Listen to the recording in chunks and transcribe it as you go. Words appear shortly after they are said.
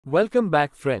Welcome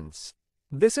back friends.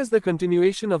 This is the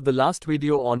continuation of the last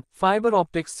video on fiber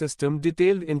optics system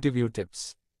detailed interview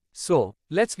tips. So,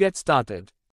 let's get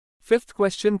started. Fifth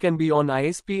question can be on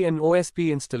ISP and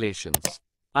OSP installations.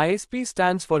 ISP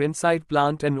stands for inside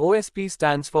plant and OSP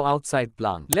stands for outside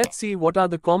plant. Let's see what are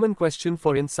the common questions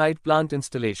for inside plant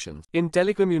installations. In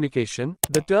telecommunication,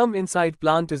 the term inside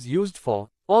plant is used for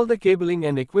all the cabling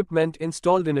and equipment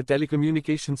installed in a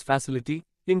telecommunications facility,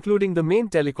 including the main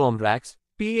telecom racks,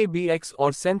 PABX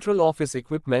or central office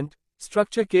equipment,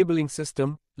 structure cabling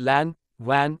system, LAN,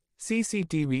 WAN,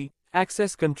 CCTV,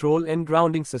 access control and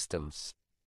grounding systems.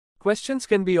 Questions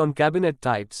can be on cabinet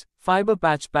types, fiber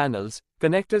patch panels,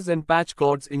 connectors and patch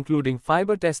cords including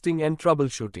fiber testing and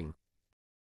troubleshooting.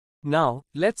 Now,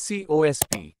 let's see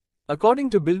OSP.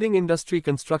 According to Building Industry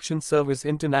Construction Service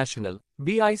International,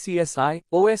 BICSI,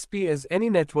 OSP is any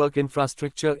network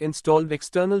infrastructure installed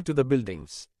external to the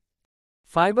buildings.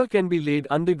 Fiber can be laid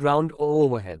underground or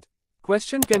overhead.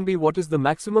 Question can be what is the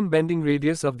maximum bending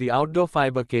radius of the outdoor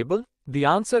fiber cable? The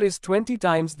answer is 20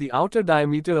 times the outer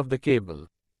diameter of the cable.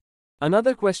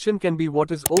 Another question can be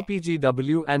what is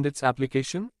OPGW and its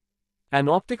application? An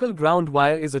optical ground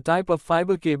wire is a type of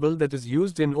fiber cable that is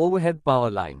used in overhead power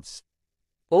lines.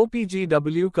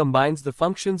 OPGW combines the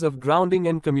functions of grounding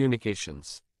and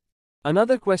communications.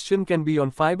 Another question can be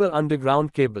on fiber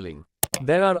underground cabling.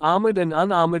 There are armored and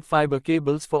unarmored fiber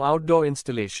cables for outdoor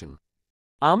installation.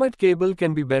 Armored cable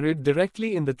can be buried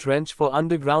directly in the trench for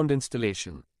underground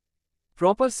installation.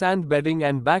 Proper sand bedding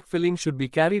and backfilling should be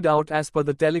carried out as per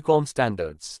the telecom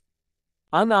standards.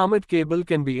 Unarmored cable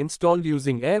can be installed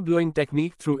using air blowing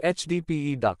technique through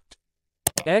HDPE duct.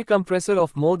 Air compressor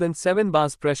of more than 7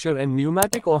 bars pressure and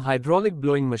pneumatic or hydraulic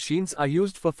blowing machines are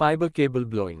used for fiber cable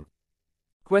blowing.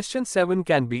 Question 7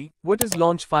 can be, what is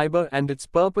launch fiber and its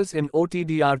purpose in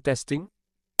OTDR testing?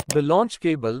 The launch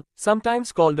cable,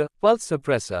 sometimes called a pulse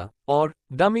suppressor or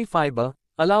dummy fiber,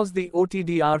 allows the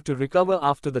OTDR to recover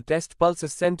after the test pulse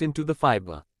is sent into the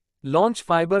fiber. Launch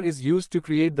fiber is used to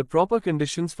create the proper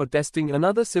conditions for testing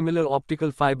another similar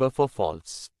optical fiber for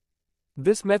faults.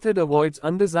 This method avoids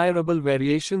undesirable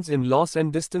variations in loss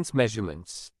and distance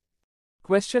measurements.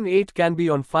 Question 8 can be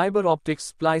on fiber optics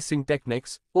splicing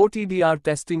techniques, OTDR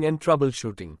testing and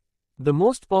troubleshooting. The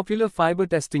most popular fiber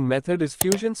testing method is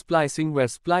fusion splicing, where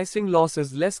splicing loss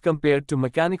is less compared to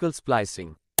mechanical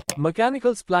splicing.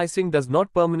 Mechanical splicing does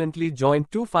not permanently join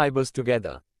two fibers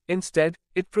together. Instead,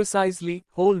 it precisely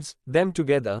holds them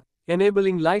together,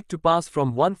 enabling light to pass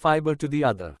from one fiber to the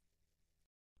other.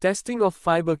 Testing of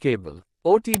fiber cable,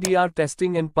 OTDR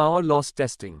testing and power loss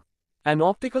testing. An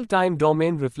optical time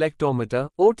domain reflectometer,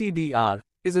 OTDR,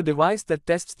 is a device that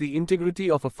tests the integrity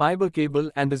of a fiber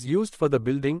cable and is used for the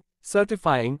building,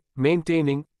 certifying,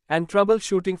 maintaining, and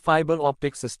troubleshooting fiber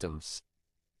optic systems.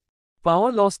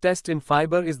 Power loss test in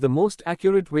fiber is the most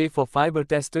accurate way for fiber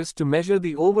testers to measure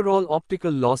the overall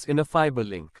optical loss in a fiber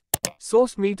link.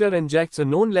 Source meter injects a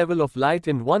known level of light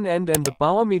in one end and the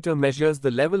power meter measures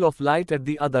the level of light at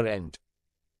the other end.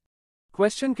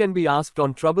 Question can be asked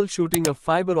on troubleshooting of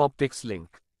fiber optics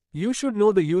link. You should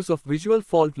know the use of visual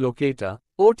fault locator,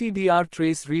 OTDR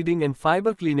trace reading and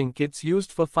fiber cleaning kits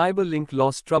used for fiber link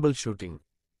loss troubleshooting.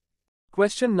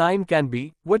 Question 9 can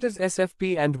be, what is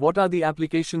SFP and what are the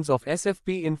applications of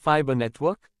SFP in fiber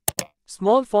network?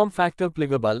 Small form factor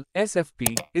pluggable,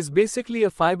 SFP, is basically a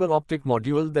fiber optic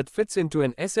module that fits into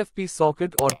an SFP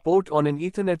socket or port on an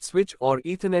Ethernet switch or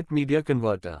Ethernet media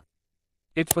converter.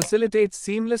 It facilitates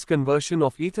seamless conversion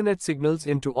of Ethernet signals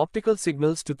into optical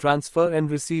signals to transfer and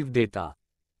receive data.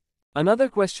 Another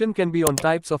question can be on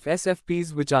types of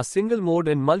SFPs, which are single mode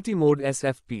and multi-mode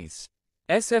SFPs.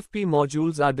 SFP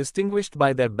modules are distinguished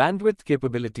by their bandwidth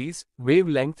capabilities,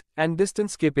 wavelength, and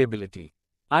distance capability.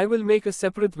 I will make a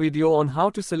separate video on how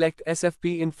to select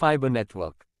SFP in fiber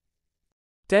network.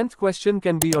 10th question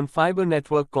can be on fiber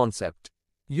network concept.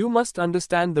 You must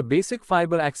understand the basic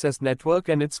fiber access network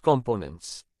and its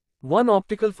components. One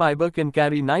optical fiber can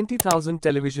carry 90,000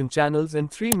 television channels and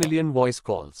 3 million voice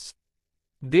calls.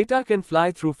 Data can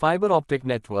fly through fiber optic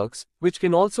networks, which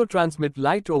can also transmit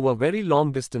light over very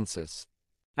long distances.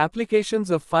 Applications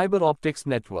of fiber optics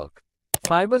network.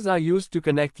 Fibers are used to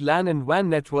connect LAN and WAN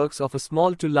networks of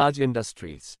small to large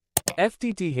industries.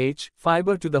 FTTH,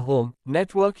 fiber to the home,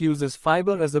 network uses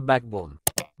fiber as a backbone.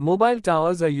 Mobile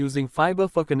towers are using fiber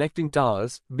for connecting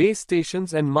towers, base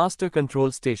stations and master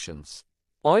control stations.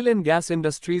 Oil and gas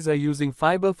industries are using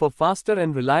fiber for faster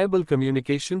and reliable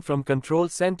communication from control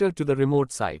center to the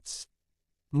remote sites.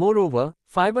 Moreover,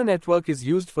 fiber network is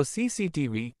used for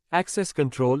CCTV, access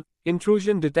control,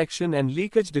 intrusion detection and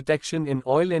leakage detection in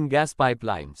oil and gas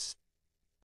pipelines.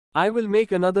 I will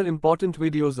make another important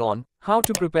videos on how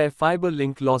to prepare fiber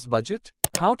link loss budget,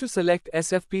 how to select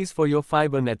SFPs for your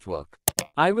fiber network.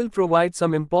 I will provide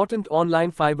some important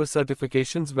online fiber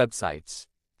certifications websites.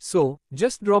 So,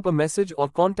 just drop a message or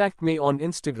contact me on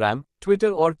Instagram,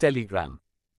 Twitter or Telegram.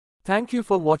 Thank you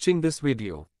for watching this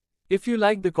video. If you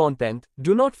like the content,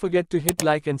 do not forget to hit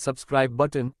like and subscribe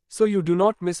button so you do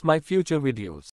not miss my future videos.